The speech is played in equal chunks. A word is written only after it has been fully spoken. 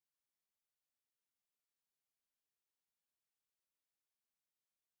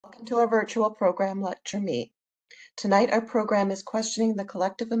To our virtual program, Lecture Me. Tonight, our program is Questioning the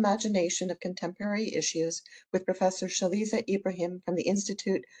Collective Imagination of Contemporary Issues with Professor Shaliza Ibrahim from the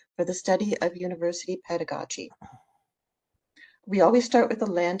Institute for the Study of University Pedagogy. We always start with a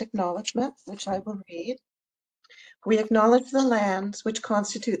land acknowledgement, which I will read. We acknowledge the lands which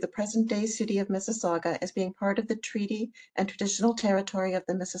constitute the present-day city of Mississauga as being part of the treaty and traditional territory of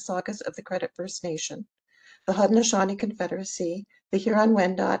the Mississaugas of the Credit First Nation, the Haudenosaunee Confederacy, the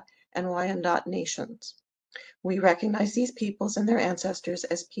Huron-Wendat, and Wyandot nations. We recognize these peoples and their ancestors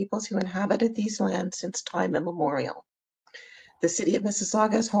as peoples who inhabited these lands since time immemorial. The city of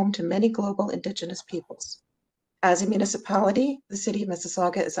Mississauga is home to many global Indigenous peoples. As a municipality, the city of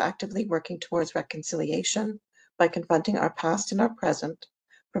Mississauga is actively working towards reconciliation by confronting our past and our present,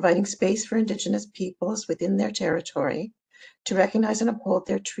 providing space for Indigenous peoples within their territory, to recognize and uphold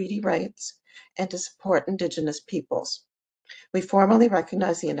their treaty rights, and to support Indigenous peoples. We formally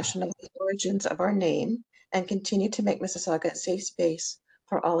recognize the initial origins of our name and continue to make Mississauga a safe space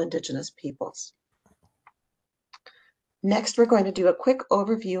for all Indigenous peoples. Next, we're going to do a quick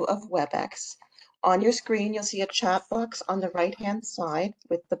overview of WebEx. On your screen, you'll see a chat box on the right-hand side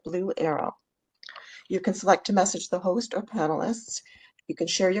with the blue arrow. You can select to message the host or panelists. You can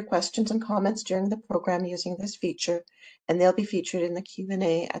share your questions and comments during the program using this feature, and they'll be featured in the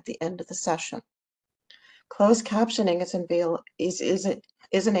Q&A at the end of the session. Closed captioning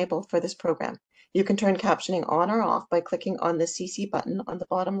is enabled for this program. You can turn captioning on or off by clicking on the CC button on the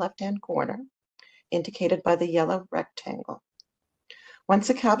bottom left-hand corner, indicated by the yellow rectangle. Once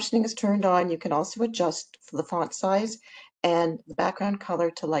the captioning is turned on, you can also adjust the font size and the background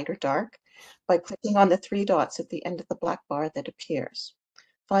color to light or dark by clicking on the three dots at the end of the black bar that appears.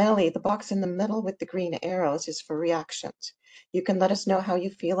 Finally, the box in the middle with the green arrows is for reactions. You can let us know how you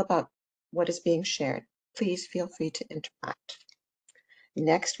feel about what is being shared. Please feel free to interact.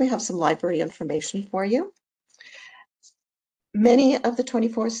 Next, we have some library information for you. Many of the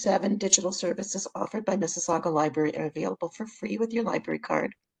 24/7 digital services offered by Mississauga Library are available for free with your library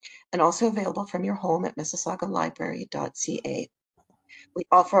card and also available from your home at mississaugalibrary.ca. We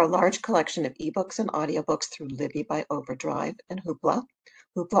offer a large collection of ebooks and audiobooks through Libby by Overdrive and Hoopla.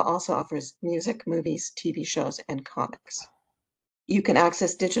 Hoopla also offers music, movies, TV shows, and comics. You can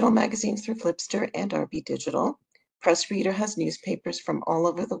access digital magazines through Flipster and RB Digital. Press Reader has newspapers from all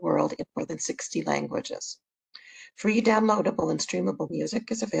over the world in more than 60 languages. Free downloadable and streamable music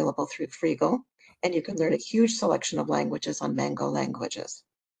is available through Freegal, and you can learn a huge selection of languages on Mango Languages.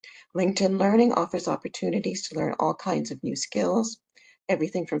 LinkedIn Learning offers opportunities to learn all kinds of new skills,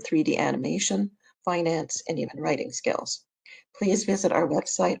 everything from 3D animation, finance, and even writing skills. Please visit our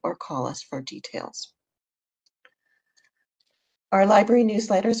website or call us for details. Our library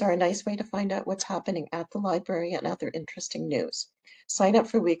newsletters are a nice way to find out what's happening at the library and other interesting news. Sign up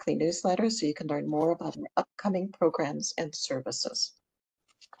for weekly newsletters so you can learn more about our upcoming programs and services.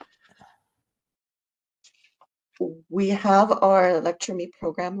 We have our Lecture Me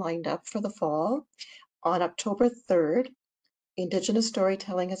program lined up for the fall. On October 3rd, Indigenous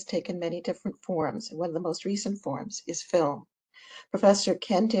storytelling has taken many different forms, and one of the most recent forms is film. Professor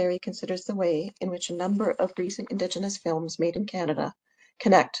Ken Derry considers the way in which a number of recent Indigenous films made in Canada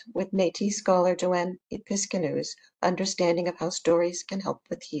connect with Métis scholar Joanne Episkinu's understanding of how stories can help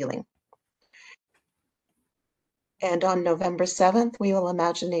with healing. And on November 7th, we will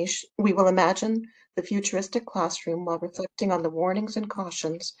imagine the futuristic classroom while reflecting on the warnings and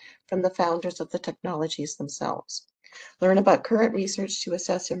cautions from the founders of the technologies themselves. Learn about current research to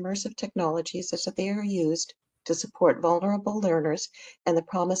assess immersive technologies as they are used to support vulnerable learners and the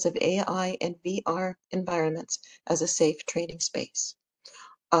promise of AI and VR environments as a safe training space.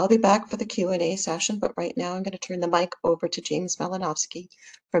 I'll be back for the Q&A session, but right now I'm going to turn the mic over to James Malinowski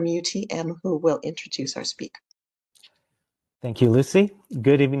from UTM, who will introduce our speaker. Thank you, Lucy.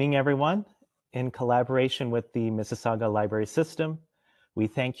 Good evening, everyone. In collaboration with the Mississauga Library System, we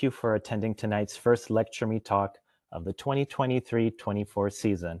thank you for attending tonight's first Lecture Me talk of the 2023-24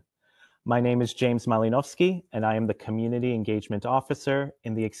 season. My name is James Malinowski, and I am the Community Engagement Officer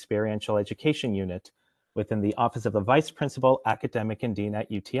in the Experiential Education Unit within the Office of the Vice Principal, Academic and Dean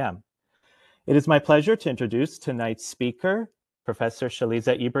at UTM. It is my pleasure to introduce tonight's speaker, Professor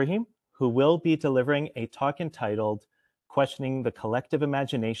Shaliza Ibrahim, who will be delivering a talk entitled Questioning the Collective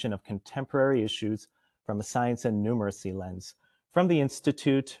Imagination of Contemporary Issues from a Science and Numeracy Lens from the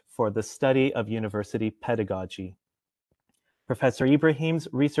Institute for the Study of University Pedagogy. Professor Ibrahim's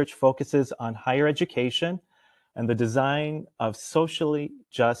research focuses on higher education and the design of socially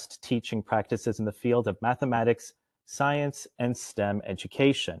just teaching practices in the field of mathematics, science, and STEM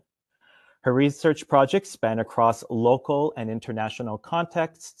education. Her research projects span across local and international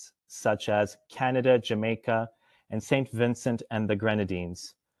contexts, such as Canada, Jamaica, and St. Vincent and the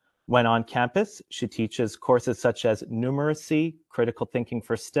Grenadines. When on campus, she teaches courses such as numeracy, critical thinking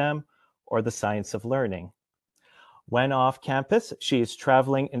for STEM, or the science of learning. When off campus, she is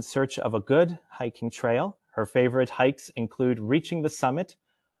traveling in search of a good hiking trail. Her favorite hikes include reaching the summit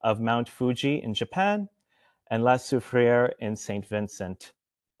of Mount Fuji in Japan and La Soufrière in St. Vincent.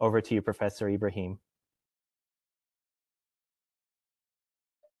 Over to you, Professor Ibrahim.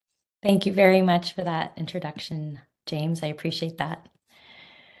 Thank you very much for that introduction, James. I appreciate that.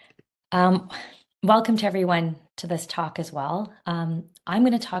 Welcome to everyone to this talk as well. I'm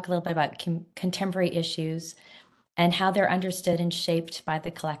going to talk a little bit about contemporary issues and how they're understood and shaped by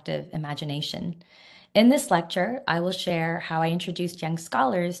the collective imagination. In this lecture, I will share how I introduced young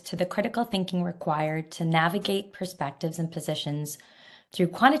scholars to the critical thinking required to navigate perspectives and positions through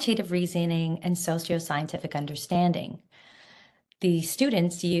quantitative reasoning and socio-scientific understanding. The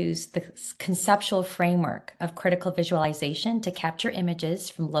students use the conceptual framework of critical visualization to capture images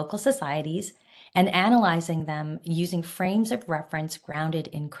from local societies and analyzing them using frames of reference grounded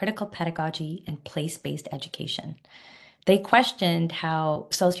in critical pedagogy and place-based education. They questioned how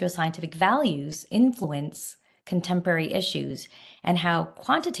socio-scientific values influence contemporary issues and how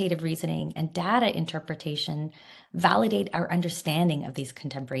quantitative reasoning and data interpretation validate our understanding of these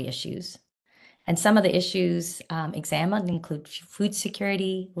contemporary issues. And some of the issues examined include food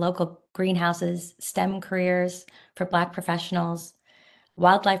security, local greenhouses, STEM careers for Black professionals,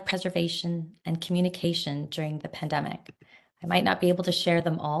 wildlife preservation, and communication during the pandemic. I might not be able to share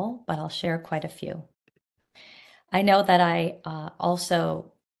them all, but I'll share quite a few. I know that I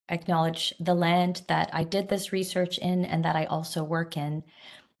also acknowledge the land that I did this research in and that I also work in.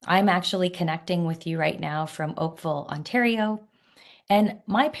 I'm actually connecting with you right now from Oakville, Ontario. And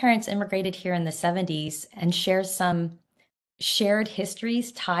my parents immigrated here in the 70s and share some shared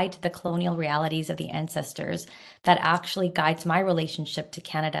histories tied to the colonial realities of the ancestors that actually guides my relationship to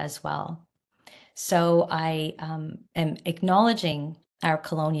Canada as well. So I am acknowledging our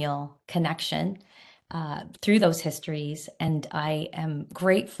colonial connection through those histories, and I am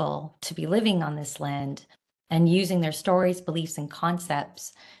grateful to be living on this land and using their stories, beliefs, and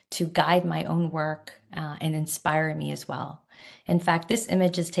concepts to guide my own work and inspire me as well. In fact, this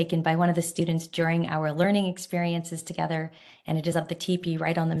image is taken by one of the students during our learning experiences together, and it is of the teepee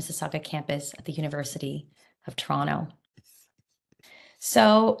right on the Mississauga campus at the University of Toronto.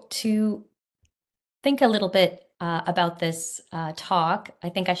 So to think a little bit about this talk, I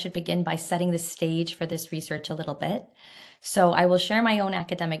think I should begin by setting the stage for this research a little bit. So I will share my own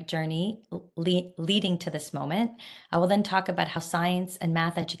academic journey leading to this moment. I will then talk about how science and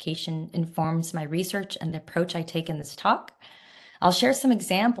math education informs my research and the approach I take in this talk. I'll share some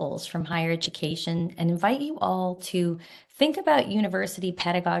examples from higher education and invite you all to think about university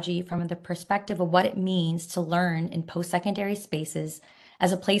pedagogy from the perspective of what it means to learn in post-secondary spaces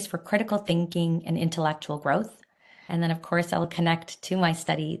as a place for critical thinking and intellectual growth. And then, of course, I'll connect to my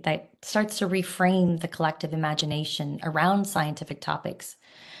study that starts to reframe the collective imagination around scientific topics,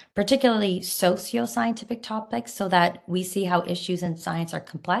 particularly socio-scientific topics, so that we see how issues in science are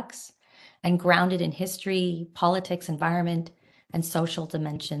complex and grounded in history, politics, environment, and social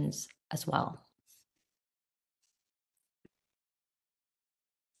dimensions as well.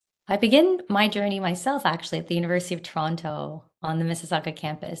 I begin my journey myself actually at the University of Toronto on the Mississauga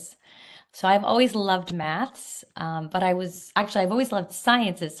campus. So I've always loved maths, but I've always loved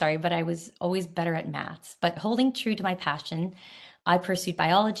sciences, sorry, but I was always better at maths. But holding true to my passion, I pursued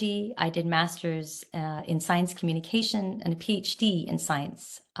biology. I did master's in science communication and a PhD in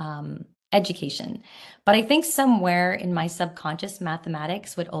science education. But I think somewhere in my subconscious,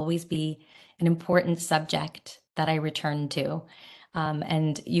 mathematics would always be an important subject that I returned to.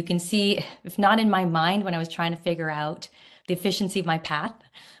 And you can see, if not in my mind when I was trying to figure out the efficiency of my path,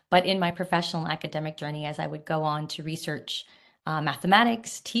 but in my professional and academic journey as I would go on to research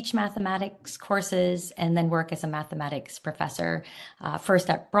mathematics, teach mathematics courses, and then work as a mathematics professor, first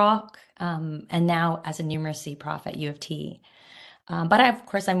at Brock and now as a numeracy prof at U of T. But of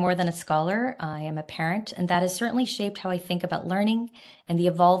course, I'm more than a scholar. I am a parent, and that has certainly shaped how I think about learning and the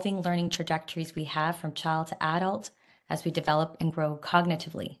evolving learning trajectories we have from child to adult as we develop and grow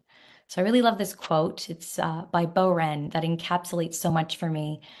cognitively. So I really love this quote. It's by Bo Ren that encapsulates so much for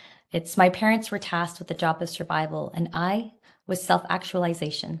me. It's, "My parents were tasked with the job of survival, and I with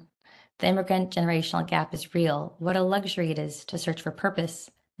self-actualization. The immigrant generational gap is real. What a luxury it is to search for purpose,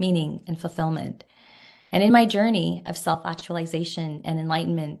 meaning, and fulfillment." And in my journey of self-actualization and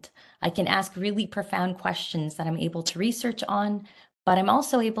enlightenment, I can ask really profound questions that I'm able to research on, but I'm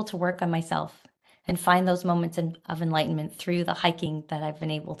also able to work on myself and find those moments of enlightenment through the hiking that I've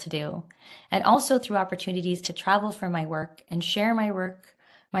been able to do, and also through opportunities to travel for my work and share my work,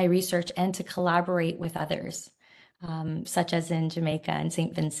 my research, and to collaborate with others, such as in Jamaica and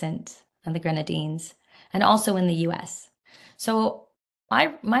St. Vincent and the Grenadines, and also in the US. So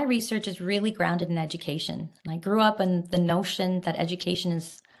my research is really grounded in education. And I grew up in the notion that education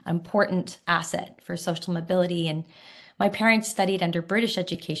is an important asset for social mobility, and my parents studied under British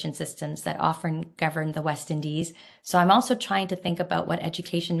education systems that often governed the West Indies. So I'm also trying to think about what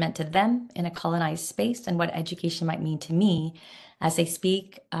education meant to them in a colonized space and what education might mean to me as I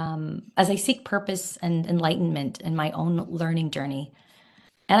seek purpose and enlightenment in my own learning journey.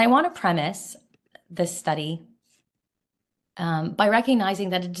 And I want to premise this study by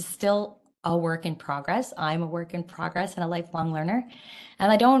recognizing that it is still a work in progress. I'm a work in progress and a lifelong learner.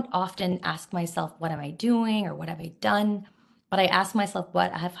 And I don't often ask myself, what am I doing or what have I done? But I ask myself,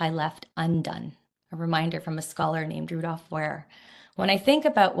 what have I left undone? A reminder from a scholar named Rudolf Ware. When I think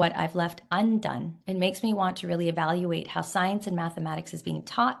about what I've left undone, it makes me want to really evaluate how science and mathematics is being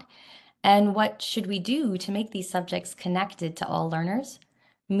taught and what should we do to make these subjects connected to all learners,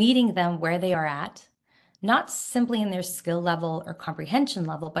 meeting them where they are at, not simply in their skill level or comprehension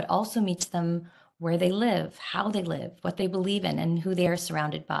level, but also meets them where they live, how they live, what they believe in, and who they are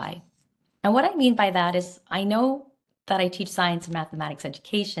surrounded by. And what I mean by that is I know that I teach science and mathematics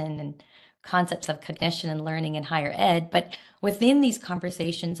education and concepts of cognition and learning in higher ed, but within these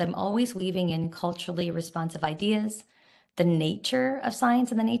conversations, I'm always weaving in culturally responsive ideas, the nature of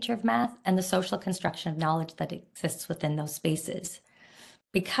science and the nature of math, and the social construction of knowledge that exists within those spaces.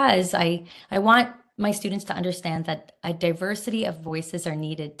 Because I want my students to understand that a diversity of voices are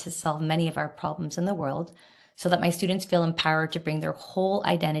needed to solve many of our problems in the world, so that my students feel empowered to bring their whole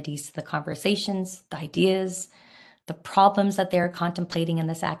identities to the conversations, the ideas, the problems that they're contemplating in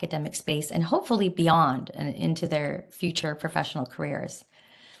this academic space, and hopefully beyond and into their future professional careers.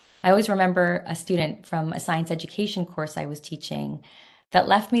 I always remember a student from a science education course I was teaching that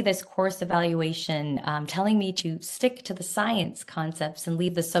left me this course evaluation telling me to stick to the science concepts and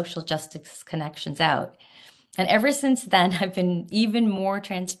leave the social justice connections out. And ever since then, I've been even more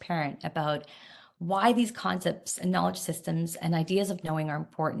transparent about why these concepts and knowledge systems and ideas of knowing are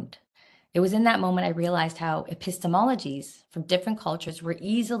important. It was in that moment I realized how epistemologies from different cultures were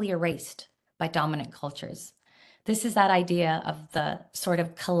easily erased by dominant cultures. This is that idea of the sort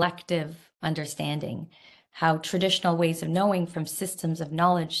of collective understanding, how traditional ways of knowing from systems of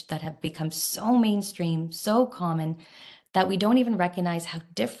knowledge that have become so mainstream, so common, that we don't even recognize how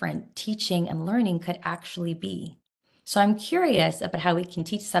different teaching and learning could actually be. So I'm curious about how we can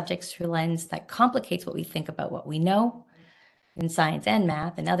teach subjects through a lens that complicates what we think about what we know in science and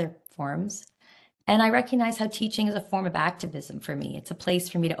math and other forms. And I recognize how teaching is a form of activism for me. It's a place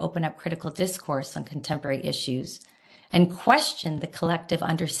for me to open up critical discourse on contemporary issues and question the collective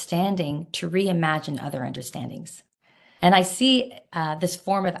understanding to reimagine other understandings. And I see this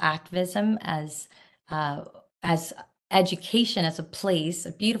form of activism as education as a place,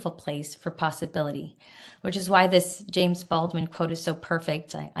 a beautiful place for possibility, which is why this James Baldwin quote is so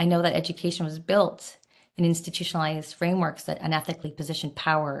perfect. I know that education was built in institutionalized frameworks that unethically position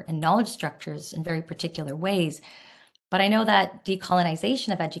power and knowledge structures in very particular ways. But I know that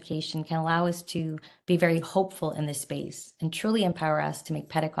decolonization of education can allow us to be very hopeful in this space and truly empower us to make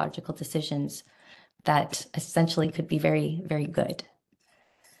pedagogical decisions that essentially could be very, very good.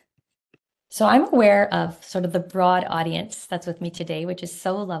 So I'm aware of sort of the broad audience that's with me today, which is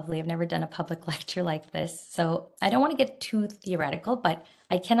so lovely. I've never done a public lecture like this. So I don't want to get too theoretical, but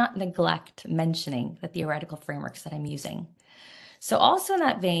I cannot neglect mentioning the theoretical frameworks that I'm using. So also in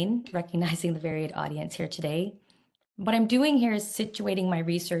that vein, recognizing the varied audience here today, what I'm doing here is situating my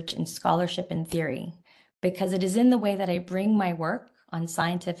research in scholarship and theory, because it is in the way that I bring my work on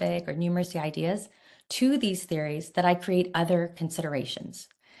scientific or numeracy ideas to these theories that I create other considerations.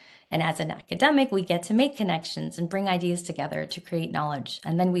 And as an academic, we get to make connections and bring ideas together to create knowledge.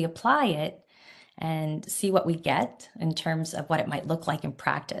 And then we apply it and see what we get in terms of what it might look like in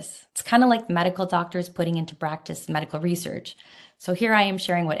practice. It's kind of like medical doctors putting into practice medical research. So here I am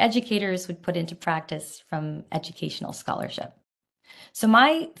sharing what educators would put into practice from educational scholarship. So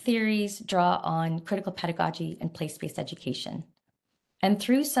my theories draw on critical pedagogy and place-based education. And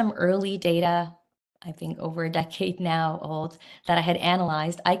through some early data, I think over a decade now old, that I had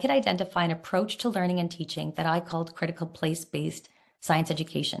analyzed, I could identify an approach to learning and teaching that I called critical place-based science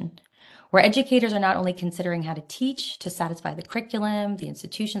education, where educators are not only considering how to teach to satisfy the curriculum, the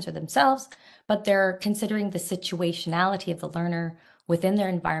institutions, or themselves, but they're considering the situationality of the learner within their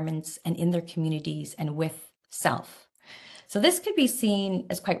environments and in their communities and with self. So this could be seen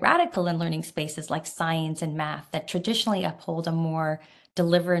as quite radical in learning spaces like science and math that traditionally uphold a more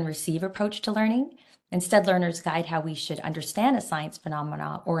deliver and receive approach to learning. Instead, learners guide how we should understand a science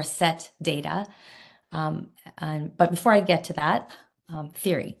phenomena or a set data. But before I get to that,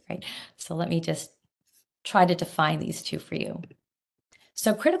 theory, right? So let me just try to define these two for you.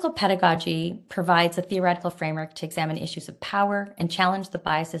 So critical pedagogy provides a theoretical framework to examine issues of power and challenge the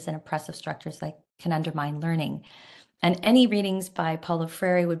biases and oppressive structures that can undermine learning. And any readings by Paulo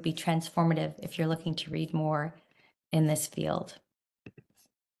Freire would be transformative if you're looking to read more in this field.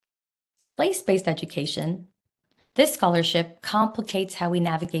 Place-based education. This scholarship complicates how we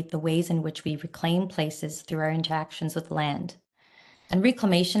navigate the ways in which we reclaim places through our interactions with land. And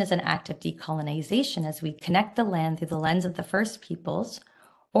reclamation is an act of decolonization as we connect the land through the lens of the first peoples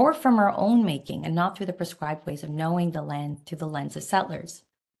or from our own making and not through the prescribed ways of knowing the land through the lens of settlers.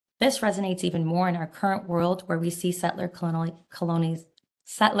 This resonates even more in our current world where we see settler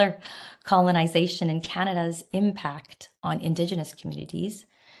colonization and Canada's impact on Indigenous communities.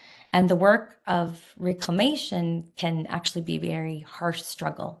 And the work of reclamation can actually be a very harsh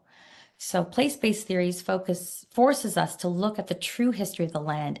struggle. So place-based theories forces us to look at the true history of the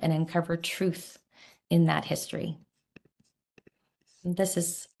land and uncover truth in that history. This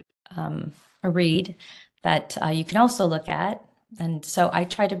is a read that you can also look at. And so I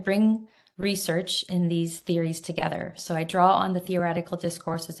try to bring research in these theories together. So I draw on the theoretical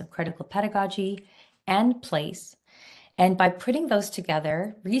discourses of critical pedagogy and place. And by putting those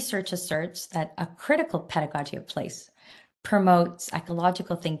together, research asserts that a critical pedagogy of place promotes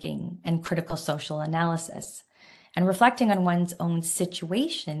ecological thinking and critical social analysis. And reflecting on one's own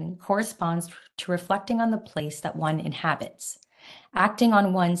situation corresponds to reflecting on the place that one inhabits. Acting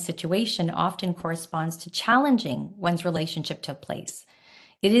on one's situation often corresponds to challenging one's relationship to a place.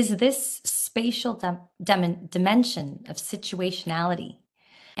 It is this spatial dimension of situationality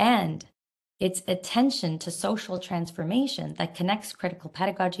and its attention to social transformation that connects critical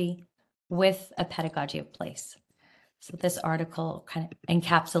pedagogy with a pedagogy of place. So this article kind of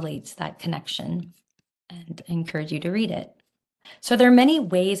encapsulates that connection and I encourage you to read it. So there are many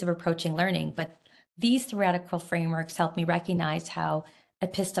ways of approaching learning, but these theoretical frameworks help me recognize how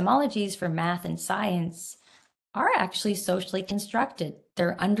epistemologies for math and science are actually socially constructed.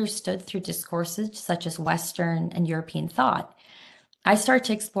 They're understood through discourses such as Western and European thought. I started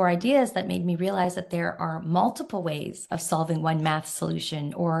to explore ideas that made me realize that there are multiple ways of solving one math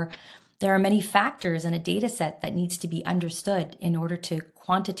solution, or there are many factors in a data set that needs to be understood in order to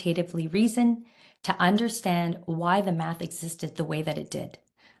quantitatively reason to understand why the math existed the way that it did.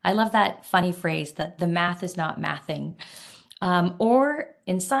 I love that funny phrase that the math is not mathing. Or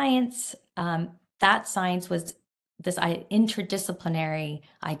in science, that science was this interdisciplinary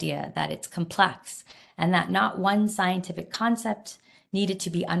idea that it's complex and that not one scientific concept needed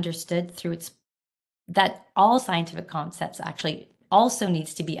to be understood through that all scientific concepts actually also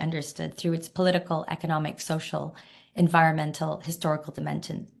needs to be understood through its political, economic, social, environmental, historical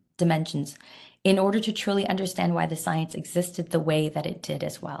dimensions in order to truly understand why the science existed the way that it did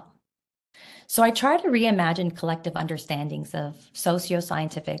as well. So I try to reimagine collective understandings of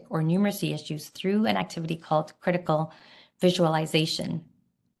socio-scientific or numeracy issues through an activity called critical visualization.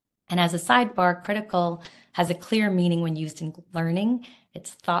 And as a sidebar, critical has a clear meaning when used in learning. It's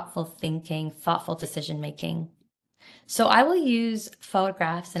thoughtful thinking, thoughtful decision-making. So I will use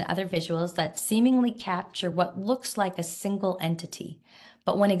photographs and other visuals that seemingly capture what looks like a single entity.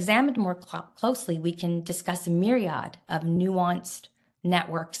 But when examined more closely, we can discuss a myriad of nuanced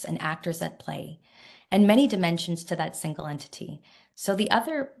networks and actors at play, and many dimensions to that single entity. So the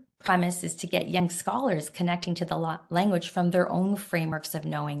other premise is to get young scholars connecting to the language from their own frameworks of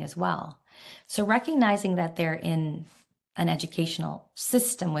knowing as well. So recognizing that they're in an educational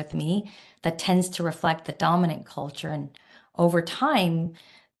system with me that tends to reflect the dominant culture, and over time,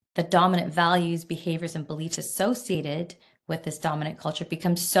 the dominant values, behaviors, and beliefs associated with this dominant culture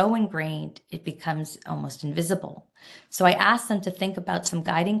becomes so ingrained, it becomes almost invisible. So I ask them to think about some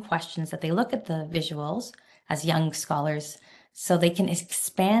guiding questions that they look at the visuals as young scholars so they can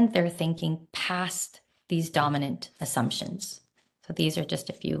expand their thinking past these dominant assumptions. So these are just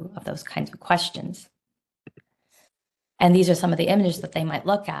a few of those kinds of questions. And these are some of the images that they might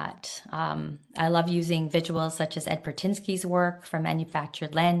look at. I love using visuals such as Ed Pertinsky's work for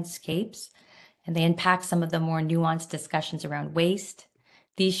manufactured landscapes, and they unpack some of the more nuanced discussions around waste.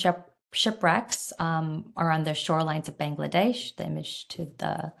 These shipwrecks are on the shorelines of Bangladesh, the image to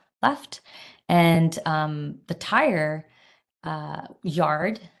the left, and the tire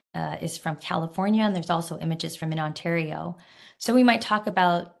yard is from California, and there's also images from in Ontario. So we might talk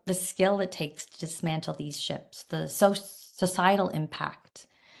about the skill it takes to dismantle these ships, the societal impact.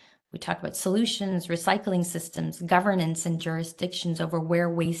 We talk about solutions, recycling systems, governance, and jurisdictions over where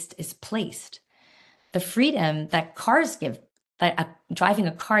waste is placed. The freedom that cars give, that driving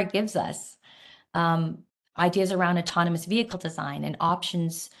a car gives us, ideas around autonomous vehicle design and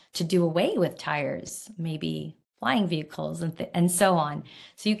options to do away with tires, maybe flying vehicles and so on.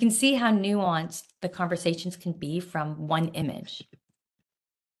 So you can see how nuanced the conversations can be from one image.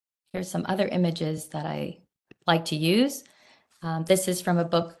 Here's some other images that I like to use. This is from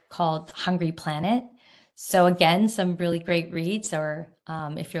a book called Hungry Planet. So again, some really great reads, or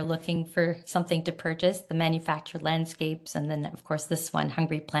if you're looking for something to purchase, The Manufactured Landscapes, and then of course this one,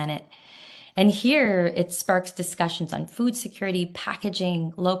 Hungry Planet. And here it sparks discussions on food security,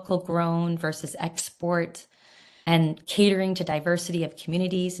 packaging, local grown versus export, and catering to diversity of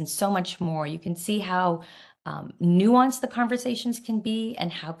communities, and so much more. You can see how nuanced the conversations can be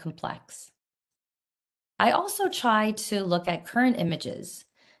and how complex. I also try to look at current images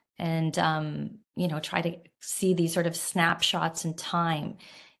and try to see these sort of snapshots in time.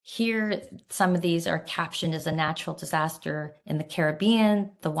 Here, some of these are captioned as a natural disaster in the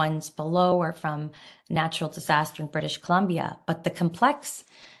Caribbean. The ones below are from natural disaster in British Columbia. But the complex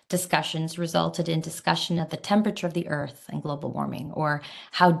discussions resulted in discussion of the temperature of the Earth and global warming, or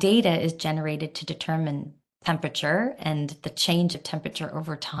how data is generated to determine temperature and the change of temperature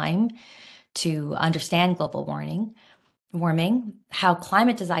over time to understand global warming, how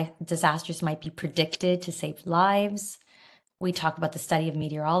climate disasters might be predicted to save lives. We talk about the study of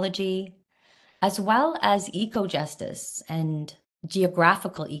meteorology, as well as eco-justice and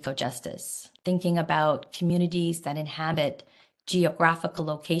geographical eco-justice, thinking about communities that inhabit geographical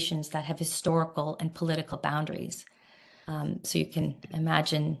locations that have historical and political boundaries. So you can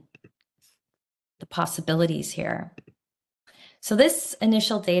imagine the possibilities here. So this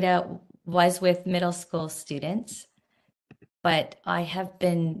initial data was with middle school students, but I have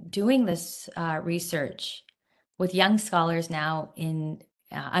been doing this research with young scholars now in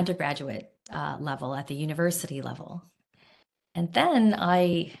undergraduate level, at the university level. And then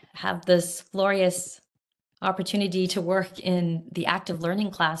I have this glorious opportunity to work in the active learning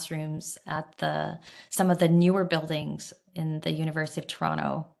classrooms at some of the newer buildings in the University of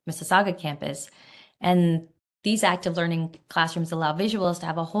Toronto, Mississauga campus. And these active learning classrooms allow visuals to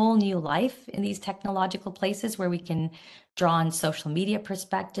have a whole new life in these technological places where we can draw on social media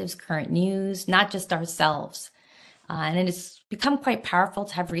perspectives, current news, not just ourselves. And it has become quite powerful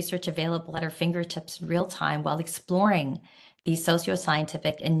to have research available at our fingertips in real time while exploring these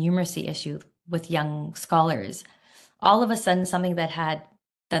socio-scientific and numeracy issues with young scholars. All of a sudden, something that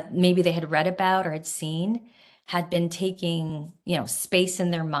maybe they had read about or had seen had been taking, space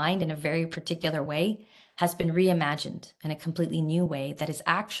in their mind in a very particular way, has been reimagined in a completely new way that is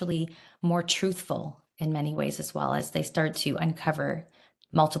actually more truthful in many ways, as well, as they start to uncover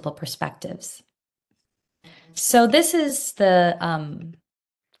multiple perspectives. So this is the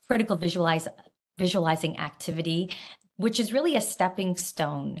critical visualizing activity, which is really a stepping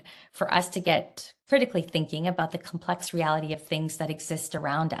stone for us to get critically thinking about the complex reality of things that exist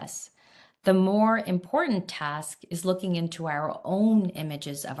around us. The more important task is looking into our own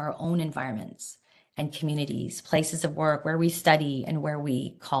images of our own environments and communities, places of work where we study and where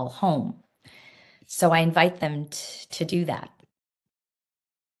we call home. So I invite them to do that.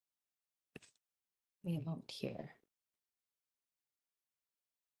 We won't here.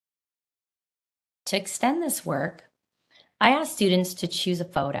 To extend this work, I ask students to choose a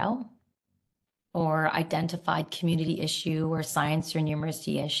photo or identified community issue or science or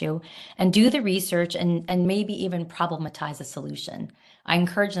numeracy issue and do the research and maybe even problematize a solution. I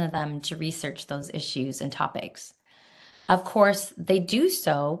encourage them to research those issues and topics. Of course, they do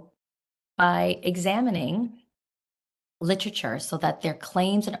so by examining literature so that their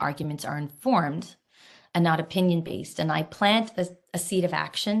claims and arguments are informed and not opinion-based. And I plant a seed of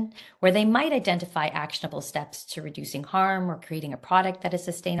action where they might identify actionable steps to reducing harm or creating a product that is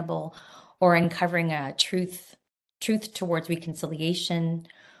sustainable or uncovering a truth towards reconciliation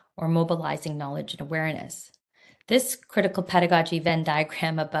or mobilizing knowledge and awareness. This critical pedagogy Venn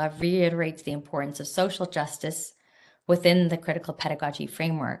diagram above reiterates the importance of social justice within the critical pedagogy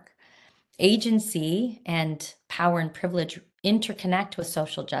framework. Agency and power and privilege interconnect with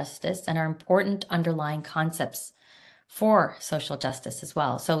social justice and are important underlying concepts for social justice as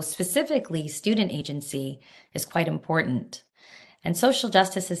well. So specifically, student agency is quite important. And social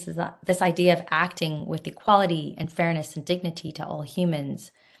justice is this idea of acting with equality and fairness and dignity to all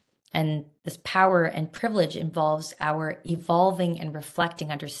humans. And this power and privilege involves our evolving and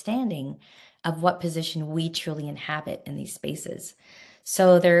reflecting understanding of what position we truly inhabit in these spaces.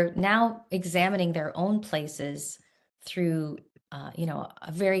 So they're now examining their own places through,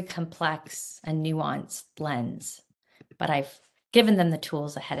 a very complex and nuanced lens, but I've given them the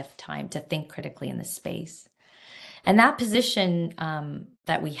tools ahead of time to think critically in this space. And that position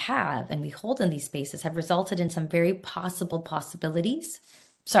that we have and we hold in these spaces have resulted in some very powerful possibilities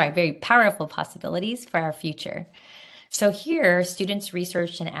for our future. So here, students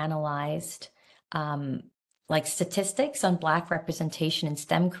researched and analyzed like statistics on Black representation in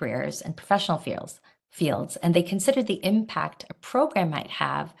STEM careers and professional fields, and they considered the impact a program might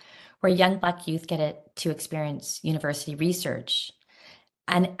have where young Black youth to experience university research.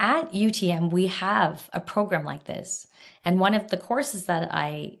 And at UTM, we have a program like this. And one of the courses that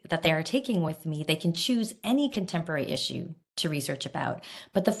they are taking with me, they can choose any contemporary issue to research about.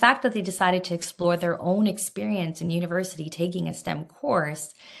 But the fact that they decided to explore their own experience in university taking a STEM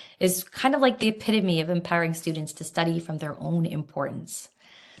course is kind of like the epitome of empowering students to study from their own importance.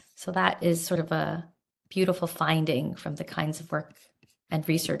 So that is sort of a beautiful finding from the kinds of work and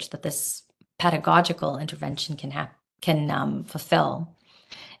research that this pedagogical intervention can fulfill.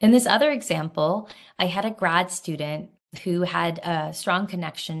 In this other example, I had a grad student who had a strong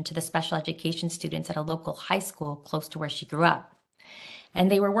connection to the special education students at a local high school close to where she grew up. And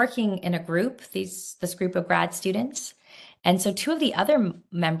they were working in a group, this group of grad students. And so two of the other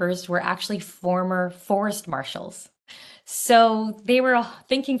members were actually former forest marshals. So they were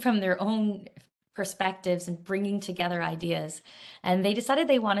thinking from their own perspectives and bringing together ideas. And they decided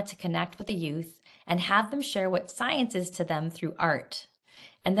they wanted to connect with the youth and have them share what science is to them through art.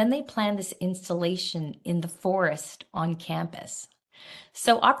 And then they planned this installation in the forest on campus.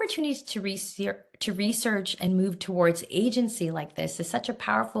 So opportunities to research and move towards agency like this is such a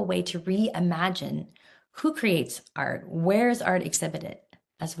powerful way to reimagine who creates art, where is art exhibited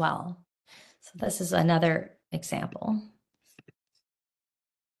as well. So this is another example.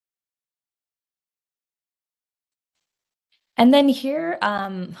 And then here,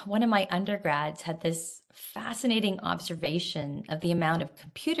 one of my undergrads had this fascinating observation of the amount of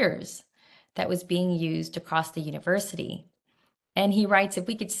computers that was being used across the university. And he writes, if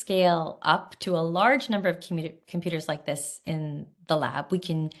we could scale up to a large number of computers like this in the lab, we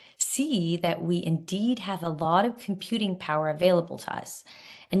can see that we indeed have a lot of computing power available to us.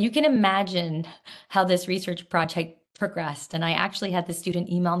 And you can imagine how this research project progressed. And I actually had the student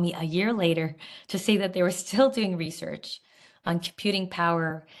email me a year later to say that they were still doing research on computing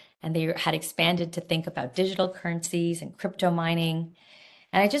power, and they had expanded to think about digital currencies and crypto mining.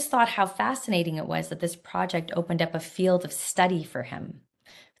 And I just thought how fascinating it was that this project opened up a field of study for him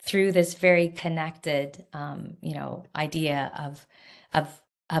through this very connected, idea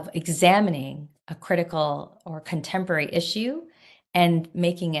of examining a critical or contemporary issue and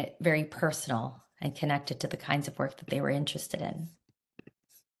making it very personal and connected to the kinds of work that they were interested in.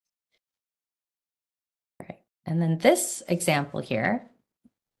 All right. And then this example here,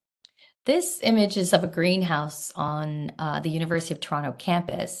 this image is of a greenhouse on the University of Toronto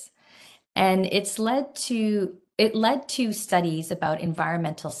campus. And it led to studies about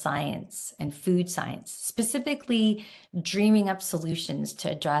environmental science and food science, specifically dreaming up solutions to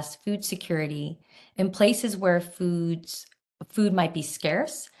address food security in places where food might be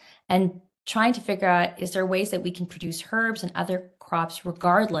scarce, and trying to figure out, is there ways that we can produce herbs and other crops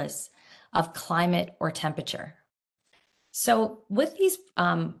regardless of climate or temperature? So with these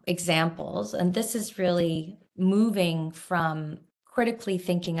examples, and this is really moving from critically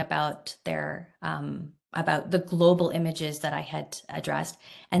thinking about about the global images that I had addressed,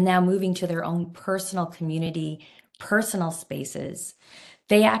 and now moving to their own personal community, personal spaces.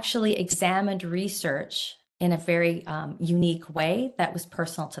 They actually examined research in a very unique way that was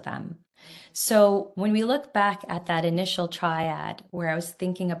personal to them. So when we look back at that initial triad where I was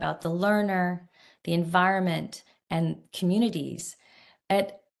thinking about the learner, the environment, and communities,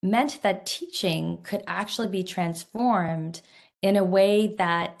 it meant that teaching could actually be transformed in a way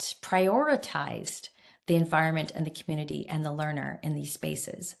that prioritized the environment and the community and the learner in these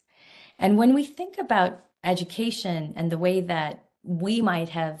spaces. And when we think about education and the way that we might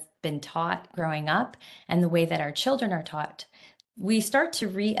have been taught growing up and the way that our children are taught, we start to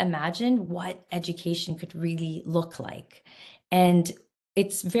reimagine what education could really look like. And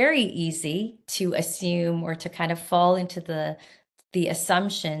it's very easy to assume or to kind of fall into the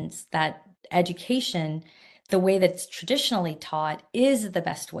assumptions that education, the way that's traditionally taught, is the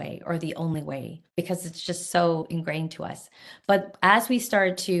best way or the only way, because it's just so ingrained to us. But as we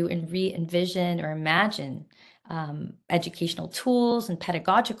start to re-envision or imagine educational tools and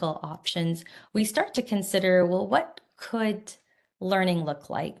pedagogical options, we start to consider, well, what could learning look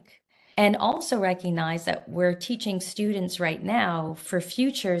like? And also recognize that we're teaching students right now for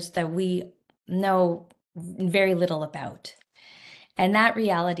futures that we know very little about. And that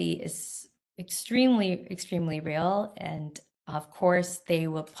reality is extremely, extremely real. And of course, they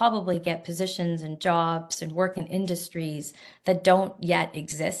will probably get positions and jobs and work in industries that don't yet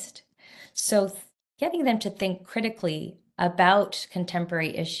exist. So getting them to think critically about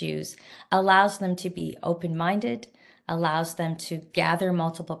contemporary issues allows them to be open-minded, allows them to gather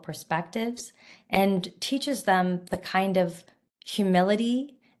multiple perspectives, and teaches them the kind of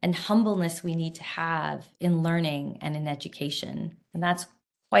humility and humbleness we need to have in learning and in education. And that's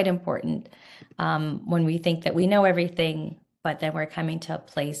quite important when we think that we know everything, but then we're coming to a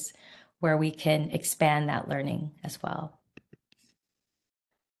place where we can expand that learning as well.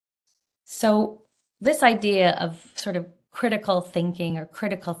 So this idea of sort of critical thinking or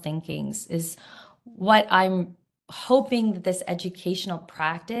critical thinkings is what I'm hoping that this educational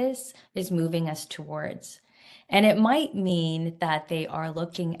practice is moving us towards. And it might mean that they are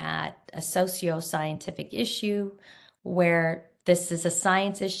looking at a socio-scientific issue where this is a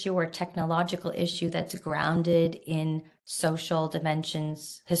science issue or technological issue that's grounded in social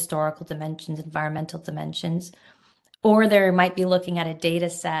dimensions, historical dimensions, environmental dimensions, or they might be looking at a data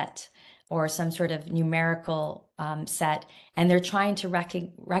set or some sort of numerical set, and they're trying to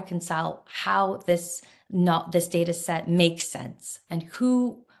reconcile how this data set makes sense and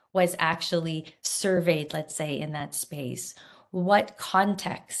who was actually surveyed, let's say, in that space. What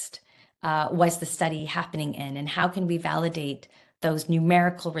context was the study happening in, and how can we validate those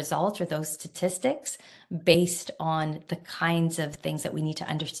numerical results or those statistics based on the kinds of things that we need to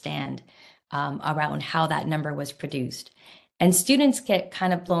understand around how that number was produced. And students get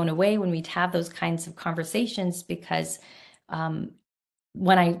kind of blown away when we have those kinds of conversations because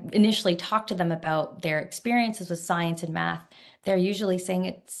when I initially talk to them about their experiences with science and math, they're usually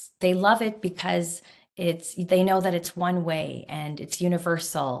saying they love it because they know that it's one way and it's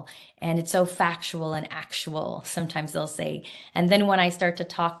universal and it's so factual and actual, sometimes they'll say. And then when I start to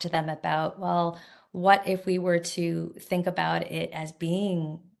talk to them about, well, what if we were to think about it as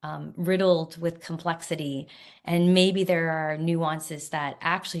being riddled with complexity, and maybe there are nuances that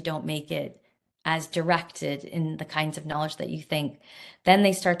actually don't make it as directed in the kinds of knowledge that you think, then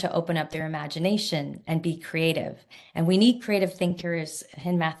they start to open up their imagination and be creative. And we need creative thinkers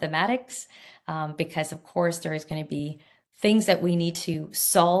in mathematics because, of course, there is going to be things that we need to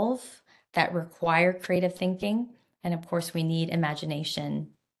solve that require creative thinking. And of course, we need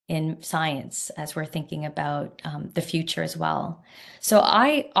imagination in science as we're thinking about the future as well. So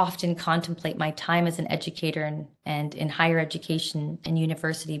I often contemplate my time as an educator and in higher education and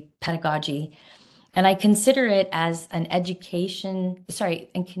university pedagogy, and I consider it as education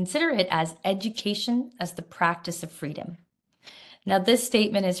as the practice of freedom. Now, this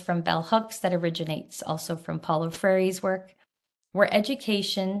statement is from Bell Hooks that originates also from Paulo Freire's work, where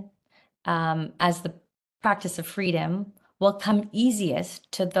education as the practice of freedom will come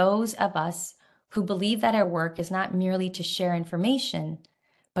easiest to those of us who believe that our work is not merely to share information,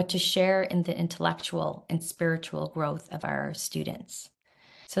 but to share in the intellectual and spiritual growth of our students.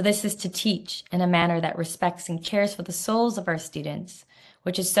 So this is to teach in a manner that respects and cares for the souls of our students,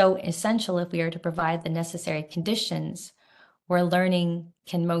 which is so essential if we are to provide the necessary conditions where learning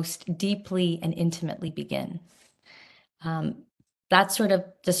can most deeply and intimately begin. That sort of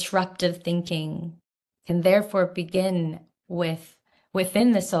disruptive thinking can therefore begin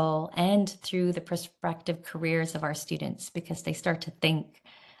within the soul and through the prospective careers of our students, because they start to think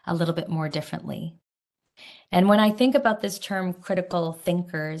a little bit more differently. And when I think about this term critical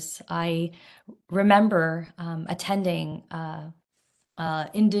thinkers, I remember attending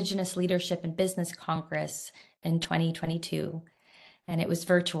Indigenous Leadership and Business Congress in 2022, and it was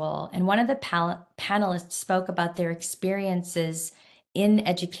virtual. And one of the panelists spoke about their experiences in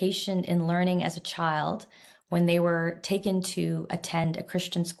education and learning as a child when they were taken to attend a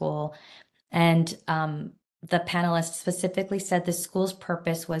Christian school. And the panelist specifically said the school's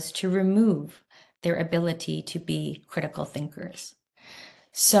purpose was to remove their ability to be critical thinkers.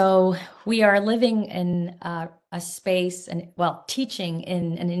 So we are living in a space and, well, teaching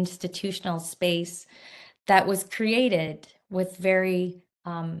in an institutional space that was created with very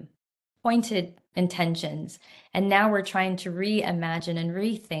pointed intentions. And now we're trying to reimagine and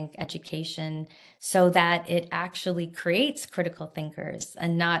rethink education so that it actually creates critical thinkers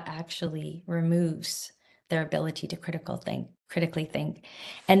and not actually removes their ability to critically think.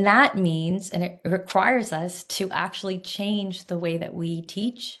 And that means, and it requires us to actually change the way that we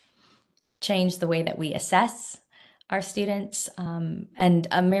teach, change the way that we assess our students, and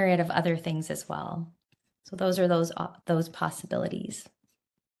a myriad of other things as well. So those are those possibilities.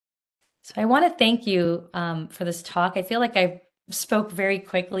 So I want to thank you for this talk. I feel like I've spoke very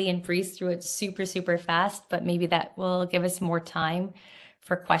quickly and breezed through it super, super fast, but maybe that will give us more time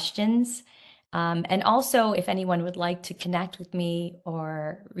for questions. And also, if anyone would like to connect with me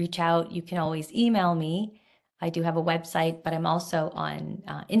or reach out, you can always email me. I do have a website, but I'm also on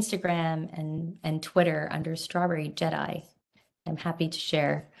Instagram and Twitter under Strawberry Jedi. I'm happy to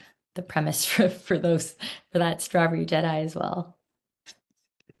share the premise for that Strawberry Jedi as well.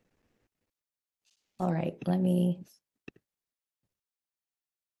 All right, let me.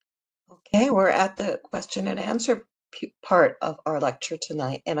 Okay, we're at the question and answer part of our lecture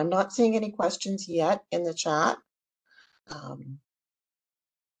tonight, and I'm not seeing any questions yet in the chat.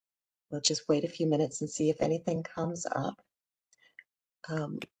 We'll just wait a few minutes and see if anything comes up.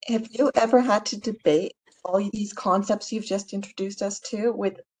 Have you ever had to debate all these concepts you've just introduced us to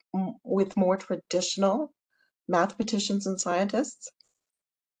with more traditional mathematicians and scientists?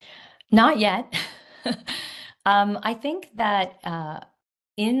 Not yet. I think that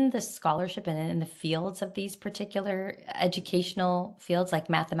in the scholarship and in the fields of these particular educational fields, like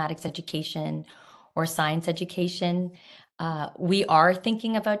mathematics education or science education, we are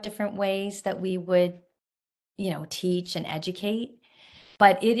thinking about different ways that we would, teach and educate.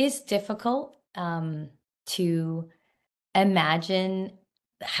 But it is difficult to imagine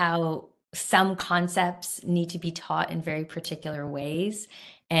how some concepts need to be taught in very particular ways.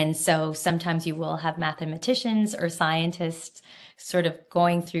 And so sometimes you will have mathematicians or scientists sort of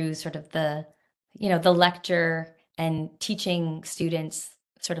going through sort of the lecture and teaching students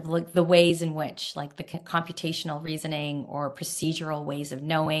sort of like the ways in which, like the computational reasoning or procedural ways of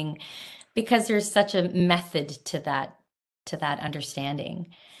knowing, because there's such a method to that understanding.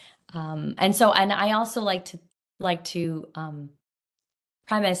 And I also like to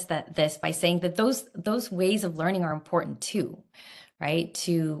premise this by saying that those ways of learning are important too, right?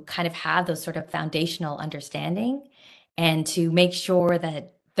 To kind of have those sort of foundational understanding and to make sure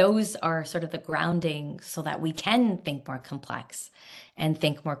that those are sort of the grounding so that we can think more complex and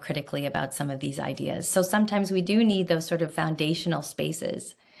think more critically about some of these ideas. So sometimes we do need those sort of foundational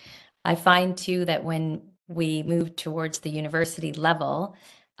spaces. I find too that when we move towards the university level,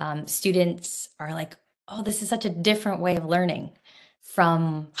 students are like, oh, this is such a different way of learning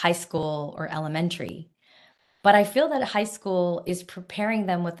from high school or elementary. But I feel that high school is preparing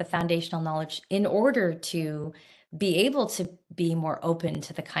them with the foundational knowledge in order to be able to be more open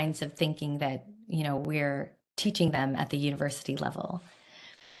to the kinds of thinking that, we're teaching them at the university level.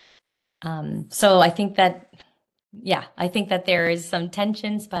 So I think that, yeah, I think that there is some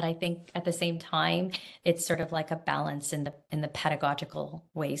tensions, but I think at the same time, it's sort of like a balance in the pedagogical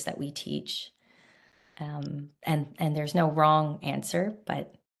ways that we teach. And there's no wrong answer,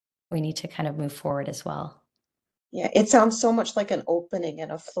 but we need to kind of move forward as well. Yeah, it sounds so much like an opening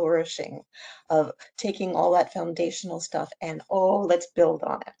and a flourishing of taking all that foundational stuff and, oh, let's build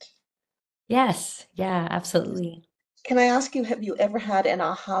on it. Yes, yeah, absolutely. Can I ask you, have you ever had an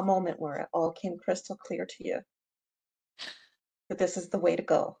aha moment where it all came crystal clear to you that this is the way to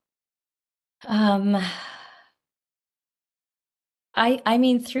go? Um, I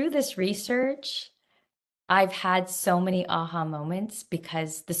mean, through this research, I've had so many aha moments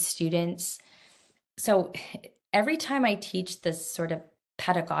because the students, so every time I teach this sort of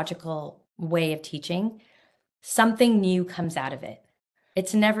pedagogical way of teaching, something new comes out of it.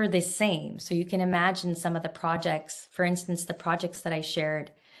 It's never the same. So you can imagine some of the projects, for instance, the projects that I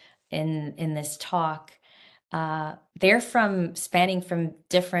shared in this talk, they're from spanning from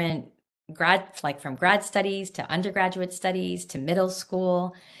different from grad studies to undergraduate studies to middle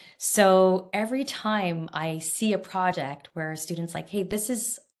school. So every time I see a project where a student's like, hey, this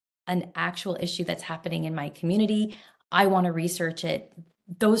is an actual issue that's happening in my community, I want to research it.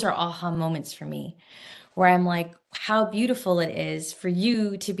 Those are aha moments for me, where I'm like, how beautiful it is for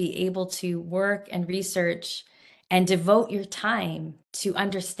you to be able to work and research and devote your time to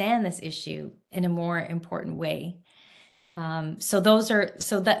understand this issue in a more important way. So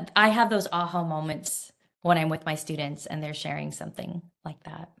that I have those aha moments when I'm with my students and they're sharing something like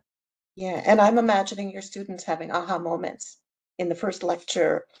that. Yeah, and I'm imagining your students having aha moments in the first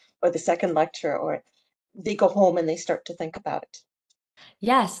lecture or the second lecture, or they go home and they start to think about it.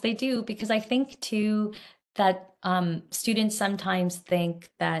 Yes, they do, because I think too that students sometimes think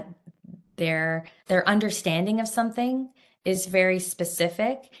that their understanding of something is very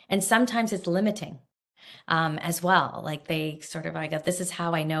specific, and sometimes it's limiting as well. Like they sort of like, this is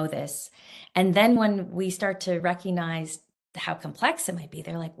how I know this. And then when we start to recognize how complex it might be,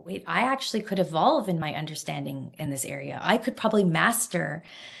 they're like, wait, I actually could evolve in my understanding in this area. I could probably master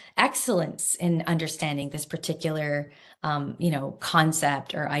excellence in understanding this particular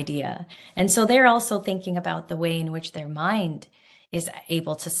concept or idea. And so they're also thinking about the way in which their mind is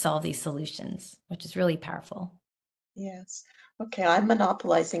able to solve these solutions, which is really powerful. Yes. Okay, I'm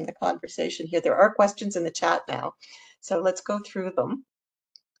monopolizing the conversation here. There are questions in the chat now, so let's go through them.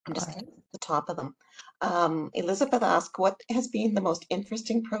 I'm All just right. getting to the top of them. Elizabeth asked, what has been the most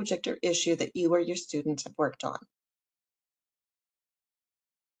interesting project or issue that you or your students have worked on?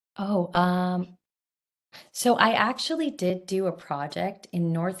 Oh, so I actually did do a project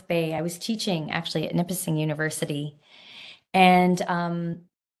in North Bay. I was teaching actually at Nipissing University, and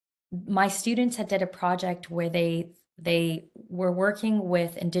my students had did a project where they were working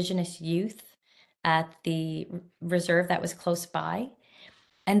with Indigenous youth at the reserve that was close by,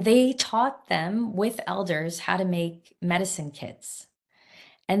 and they taught them with elders how to make medicine kits.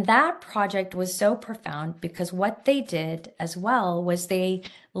 And that project was so profound because what they did as well was they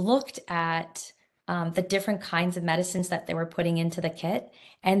looked at the different kinds of medicines that they were putting into the kit,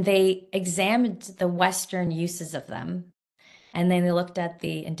 and they examined the Western uses of them. And then they looked at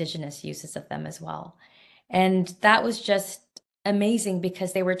the Indigenous uses of them as well. And that was just amazing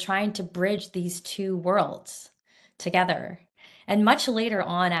because they were trying to bridge these two worlds together. And much later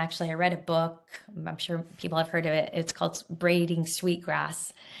on, actually, I read a book. I'm sure people have heard of it. It's called Braiding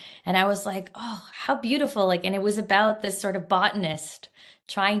Sweetgrass. And I was like, oh, how beautiful. Like, and it was about this sort of botanist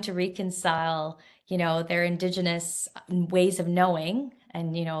trying to reconcile, their indigenous ways of knowing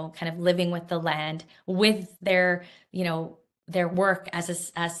and, kind of living with the land with their work as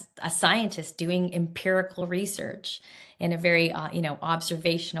a scientist doing empirical research in a very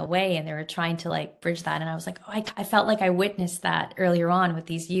observational way, and they were trying to like bridge that. And I was like, oh, I felt like I witnessed that earlier on with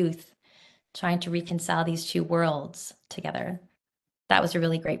these youth trying to reconcile these two worlds together. That was a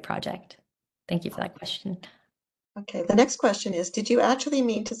really great project. Thank you for that question. Okay, the next question is, did you actually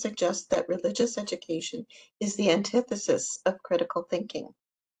mean to suggest that religious education is the antithesis of critical thinking?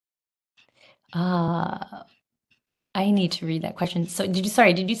 uh I need to read that question. So did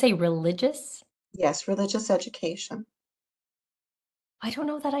you say religious? Yes, religious education. I don't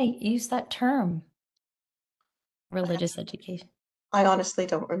know that I use that term, I religious education. I honestly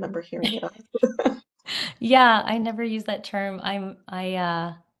don't remember hearing it either. Yeah, I never use that term.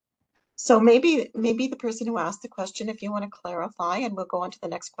 I So maybe the person who asked the question, if you want to clarify, and we'll go on to the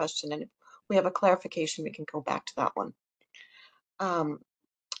next question. And if we have a clarification, we can go back to that one. Um,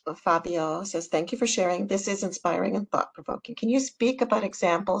 Fabio says, thank you for sharing. This is inspiring and thought-provoking. Can you speak about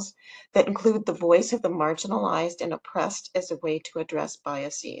examples that include the voice of the marginalized and oppressed as a way to address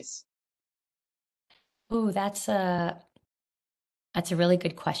biases? Oh, that's a really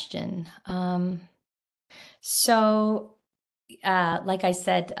good question. So, like I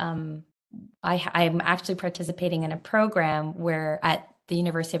said, I'm actually participating in a program where at the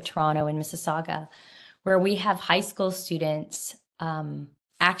University of Toronto in Mississauga, where we have high school students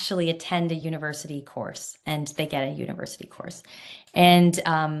actually attend a university course, and they get a university course, and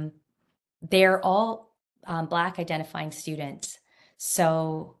they're all Black identifying students.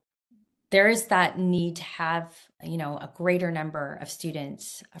 So there is that need to have a greater number of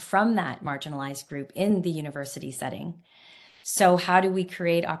students from that marginalized group in the university setting. So how do we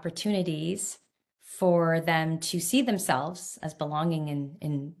create opportunities for them to see themselves as belonging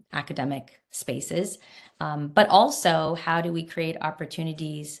in academic spaces, but also how do we create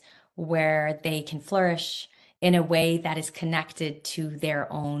opportunities where they can flourish in a way that is connected to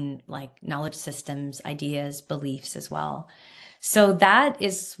their own like knowledge systems, ideas, beliefs as well. So that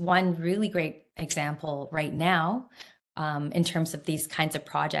is one really great example right now, in terms of these kinds of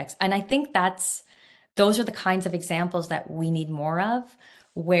projects. And I think those are the kinds of examples that we need more of,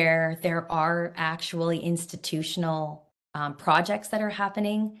 where there are actually institutional projects that are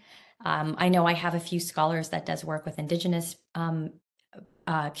happening. I know I have a few scholars that does work with Indigenous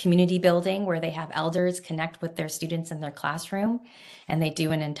community building, where they have elders connect with their students in their classroom, and they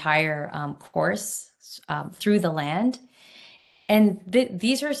do an entire course through the land. And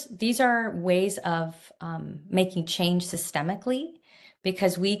these are ways of making change systemically,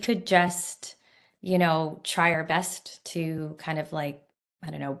 because we could just, try our best to kind of like, I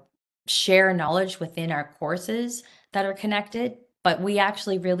don't know, share knowledge within our courses that are connected, but we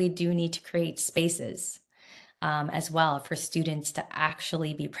actually really do need to create spaces as well for students to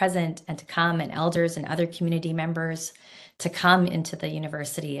actually be present and to come, and elders and other community members to come into the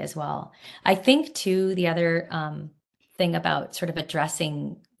university as well. I think too, the other thing about sort of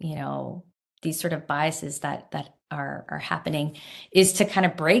addressing, these sort of biases that are happening is to kind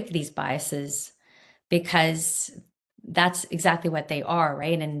of break these biases, because that's exactly what they are,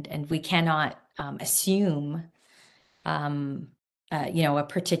 right? And we cannot assume a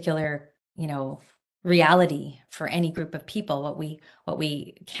particular, reality for any group of people. What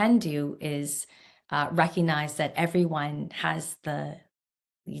we can do is recognize that everyone has the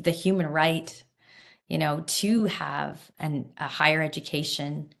human right, to have a higher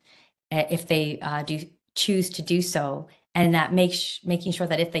education if they do choose to do so, and that making sure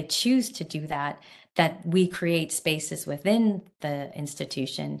that if they choose to do that, that we create spaces within the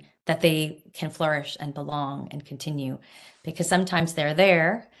institution that they can flourish and belong and continue. Because sometimes they're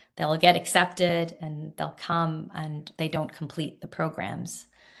there, they'll get accepted and they'll come and they don't complete the programs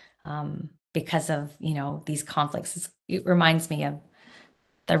because of these conflicts. It reminds me of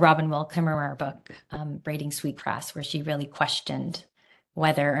the Robin Wall Kimmerer book, Braiding Sweetgrass, where she really questioned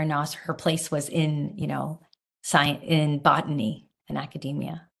whether or not her place was in, science, in botany and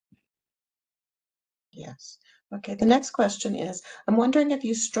academia. Yes. Okay, the next question is, I'm wondering if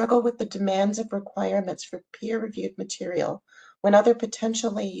you struggle with the demands of requirements for peer-reviewed material when other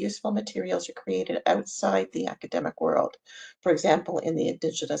potentially useful materials are created outside the academic world, for example, in the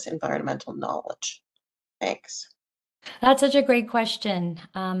indigenous environmental knowledge. Thanks. That's such a great question.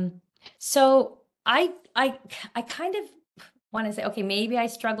 So I kind of want to say, okay, maybe I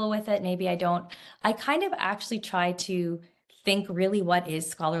struggle with it, maybe I don't. I kind of actually try to think really what is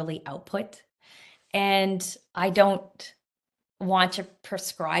scholarly output. And I don't want to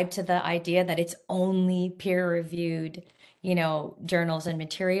prescribe to the idea that it's only peer-reviewed, journals and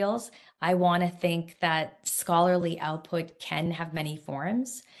materials. I want to think that scholarly output can have many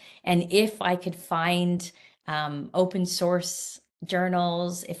forms. And if I could find open source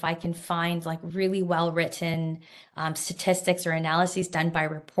journals, if I can find like really well written statistics or analyses done by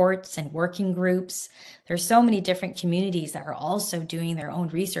reports and working groups, there's so many different communities that are also doing their own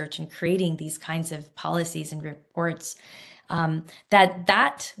research and creating these kinds of policies and reports.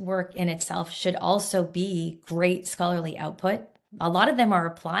 That work in itself should also be great scholarly output. A lot of them are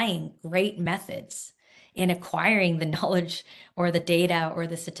applying great methods in acquiring the knowledge or the data or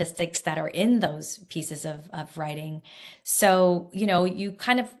the statistics that are in those pieces of writing. So, you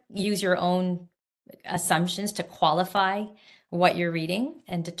kind of use your own assumptions to qualify what you're reading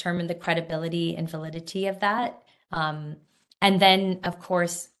and determine the credibility and validity of that. And then, of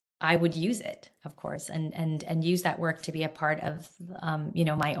course, I would use it, of course, and use that work to be a part of,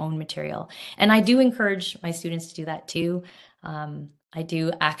 my own material. And I do encourage my students to do that too. I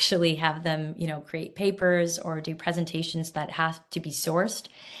do actually have them, create papers or do presentations that have to be sourced.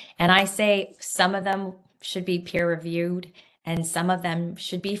 And I say some of them should be peer reviewed and some of them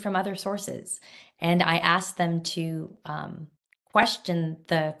should be from other sources. And I ask them to question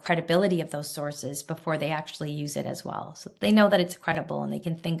the credibility of those sources before they actually use it as well. So they know that it's credible and they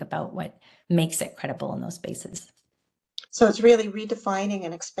can think about what makes it credible in those spaces. So it's really redefining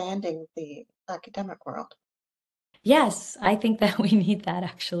and expanding the academic world. Yes, I think that we need that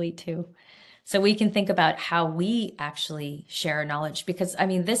actually too. So we can think about how we actually share knowledge, because I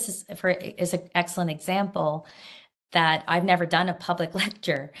mean, this is an excellent example that I've never done a public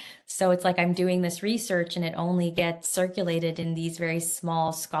lecture. So it's like I'm doing this research and it only gets circulated in these very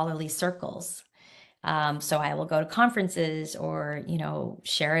small scholarly circles. So I will go to conferences or,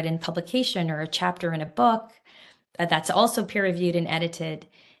 share it in publication or a chapter in a book that's also peer reviewed and edited.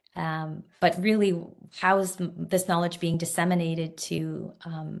 But really, how is this knowledge being disseminated to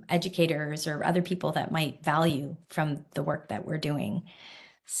educators or other people that might value from the work that we're doing?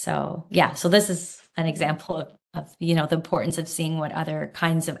 So yeah, so this is an example of the importance of seeing what other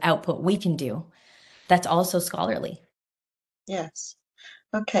kinds of output we can do that's also scholarly. Yes.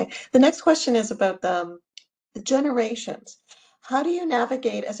 Okay. The next question is about the generations. How do you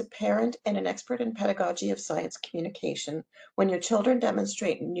navigate as a parent and an expert in pedagogy of science communication when your children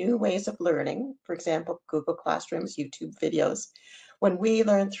demonstrate new ways of learning, for example, Google Classrooms, YouTube videos, when we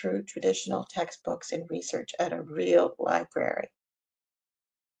learn through traditional textbooks and research at a real library?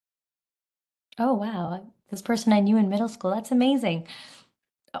 Oh wow, this person I knew in middle school, that's amazing.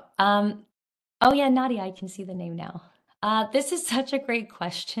 Um, oh yeah, Nadia, I can see the name now. This is such a great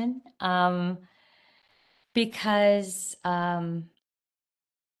question because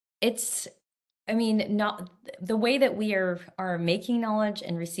it's I mean, not the way that we are making knowledge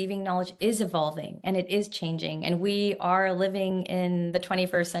and receiving knowledge is evolving and it is changing. And we are living in the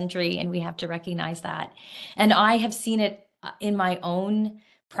 21st century and we have to recognize that. And I have seen it in my own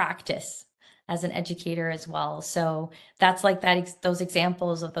practice as an educator as well. So that's like those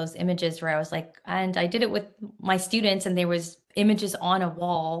examples of those images where I was like, and I did it with my students and there was images on a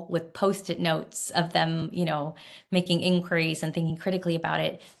wall with post-it notes of them, making inquiries and thinking critically about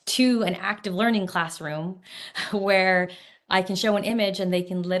it, to an active learning classroom where I can show an image and they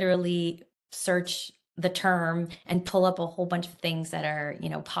can literally search the term and pull up a whole bunch of things that are,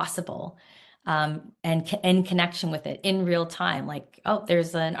 possible and in connection with it in real time. Like, oh,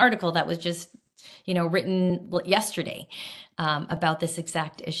 there's an article that was just written yesterday about this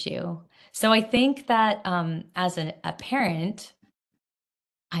exact issue. So I think that as a parent,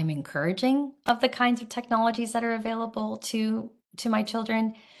 I'm encouraging of the kinds of technologies that are available to my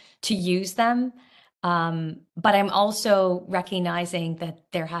children to use them. But I'm also recognizing that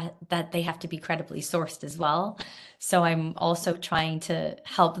that they have to be credibly sourced as well. So I'm also trying to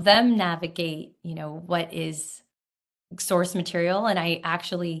help them navigate, what is source material. And I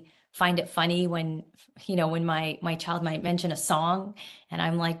actually find it funny when, when my child might mention a song and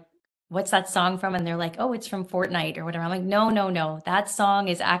I'm like, what's that song from? And they're like, oh, it's from Fortnite or whatever. I'm like, no, no, no. That song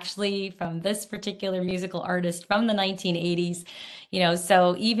is actually from this particular musical artist from the 1980s.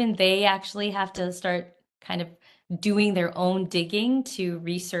 So even they actually have to start kind of doing their own digging to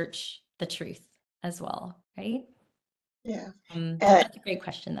research the truth as well, right? Yeah. But that's a great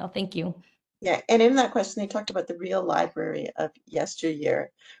question, though. Thank you. Yeah, and in that question, they talked about the real library of yesteryear.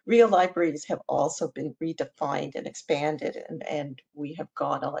 Real libraries have also been redefined and expanded, and we have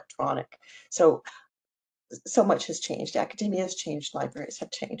gone electronic. So much has changed. Academia has changed, libraries have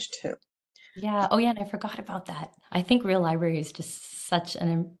changed too. Yeah. Oh, yeah. And I forgot about that. I think real library is just such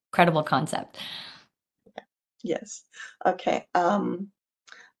an incredible concept. Yes. Okay.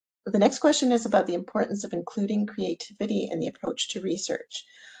 The next question is about the importance of including creativity in the approach to research.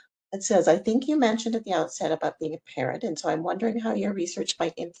 It says, I think you mentioned at the outset about being a parent, and so I'm wondering how your research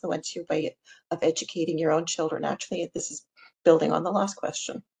might influence your way of educating your own children. Actually, this is building on the last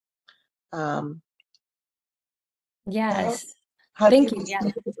question. Um, how, Yes. how do you Thank you. Yeah.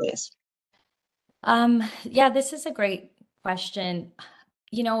 respond to this? Yeah, this is a great question.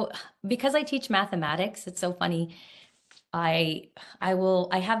 You know, because I teach mathematics, it's so funny. I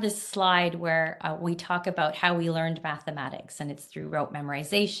I have this slide where we talk about how we learned mathematics, and it's through rote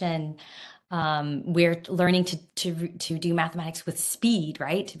memorization. We're learning to do mathematics with speed,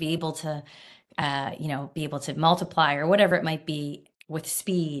 right? To be able to be able to multiply or whatever it might be with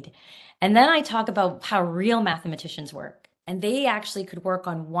speed. And then I talk about how real mathematicians work, and they actually could work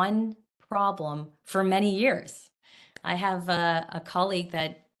on one problem for many years. I have a colleague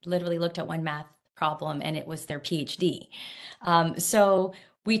that literally looked at one math problem and it was their PhD. So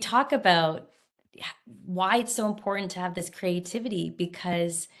we talk about why it's so important to have this creativity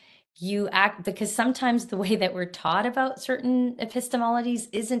because sometimes the way that we're taught about certain epistemologies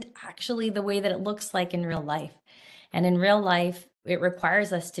isn't actually the way that it looks like in real life. And in real life, it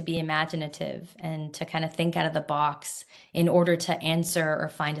requires us to be imaginative and to kind of think out of the box in order to answer or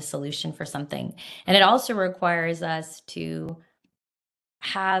find a solution for something. And it also requires us to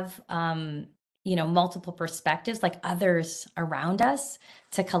have multiple perspectives like others around us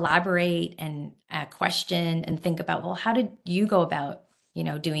to collaborate and question and think about, well, how did you go about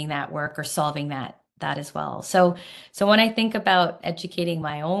doing that work or solving that as well. So when I think about educating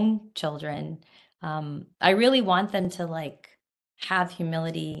my own children, I really want them to have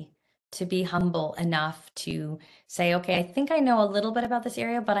humility, to be humble enough to say, okay, I think I know a little bit about this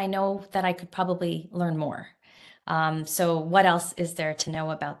area, but I know that I could probably learn more. So what else is there to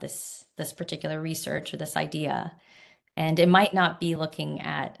know about this particular research or this idea? And it might not be looking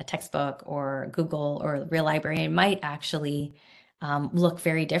at a textbook or Google or real library. It might actually look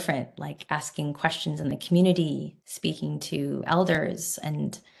very different, like asking questions in the community, speaking to elders,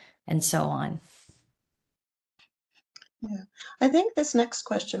 and so on. Yeah, I think this next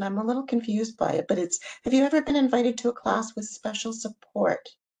question, I'm a little confused by it, but it's, have you ever been invited to a class with special support?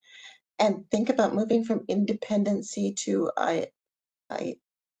 And think about moving from independency to I,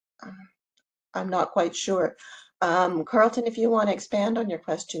 I'm not quite sure. Carlton, if you want to expand on your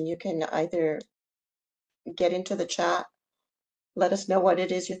question, you can either get into the chat, let us know what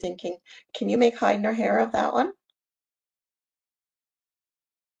it is you're thinking. Can you make hide nor hair of that one?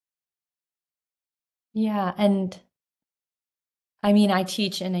 Yeah, and I mean, I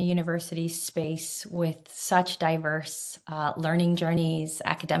teach in a university space with such diverse learning journeys,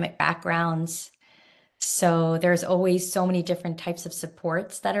 academic backgrounds. So there's always so many different types of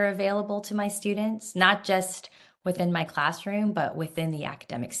supports that are available to my students, not just within my classroom, but within the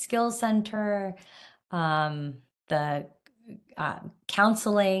academic skills center, um, the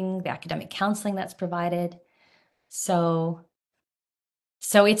counseling, the academic counseling that's provided. So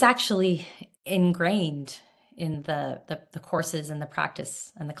it's actually ingrained in the courses and the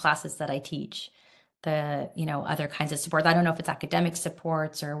practice and the classes that I teach. The other kinds of support. I don't know if it's academic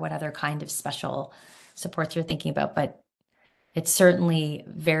supports or what other kind of special supports you're thinking about, but it's certainly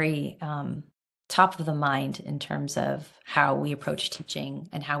very top of the mind in terms of how we approach teaching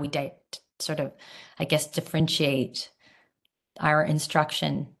and how we sort of, I guess, differentiate our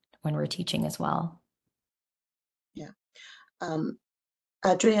instruction when we're teaching as well. Yeah. Um,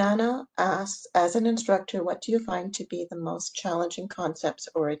 Adriana asks, as an instructor, what do you find to be the most challenging concepts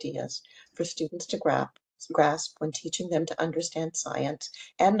or ideas for students to grasp when teaching them to understand science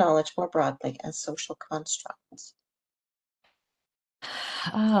and knowledge more broadly as social constructs?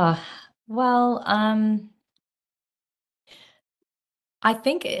 Ah, well, I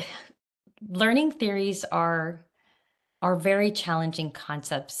think learning theories are very challenging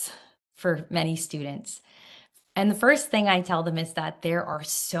concepts for many students. And the first thing I tell them is that there are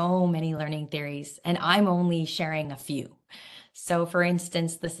so many learning theories, and I'm only sharing a few. So, for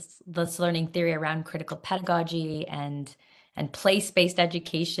instance, this learning theory around critical pedagogy and place-based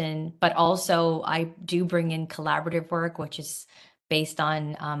education, but also I do bring in collaborative work, which is based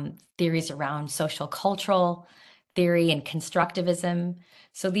on theories around social cultural theory and constructivism.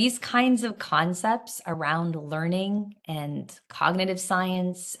 So these kinds of concepts around learning and cognitive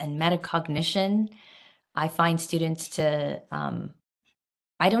science and metacognition, I find students to,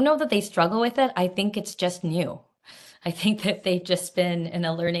 I don't know that they struggle with it. I think it's just new. I think that they've just been in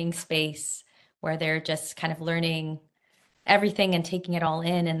a learning space where they're just kind of learning everything and taking it all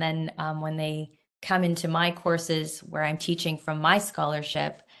in. And then when they come into my courses where I'm teaching from my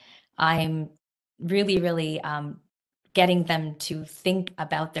scholarship, I'm really getting them to think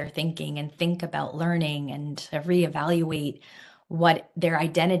about their thinking and think about learning and to reevaluate what their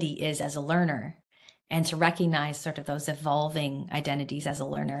identity is as a learner and to recognize sort of those evolving identities as a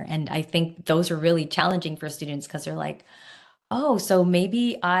learner. And I think those are really challenging for students because they're like, oh, so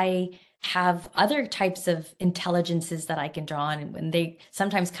maybe I have other types of intelligences that I can draw on. And when they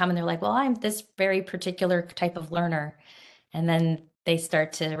sometimes come and they're like, well, I'm this very particular type of learner. And then they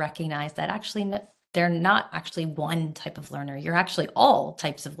start to recognize that actually they're not actually one type of learner. You're actually all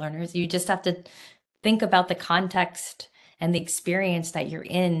types of learners. You just have to think about the context and the experience that you're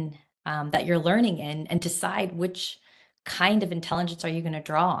in, that you're learning in, and decide which kind of intelligence are you going to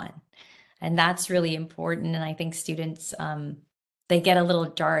draw on. And that's really important. And I think students, they get a little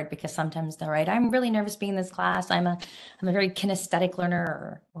jarred because sometimes they're right. I'm really nervous being in this class. I'm a very kinesthetic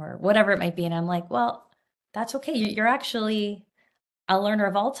learner or whatever it might be. And I'm like, well, that's okay. You're actually a learner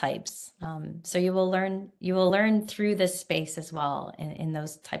of all types. So you will learn through this space as well in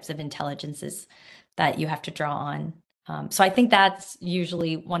those types of intelligences that you have to draw on. So I think that's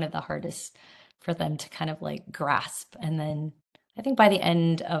usually one of the hardest for them to kind of like grasp. And then I think by the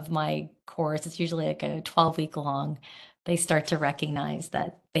end of my course, it's usually like a 12-week long, they start to recognize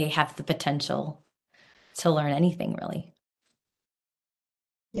that they have the potential to learn anything really.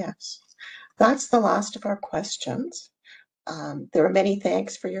 Yes, that's the last of our questions. There are many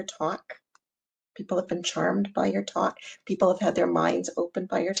thanks for your talk. People have been charmed by your talk. People have had their minds opened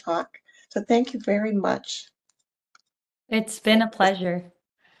by your talk. So thank you very much. It's been a pleasure.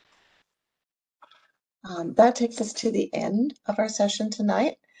 That takes us to the end of our session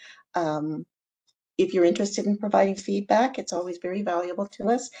tonight. If you're interested in providing feedback, it's always very valuable to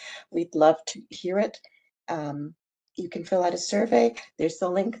us. We'd love to hear it. You can fill out a survey. There's the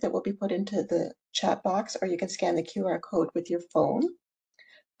link that will be put into the chat box, or you can scan the QR code with your phone.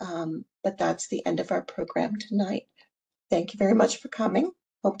 But that's the end of our program tonight. Thank you very much for coming.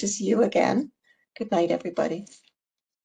 Hope to see you again. Good night, everybody.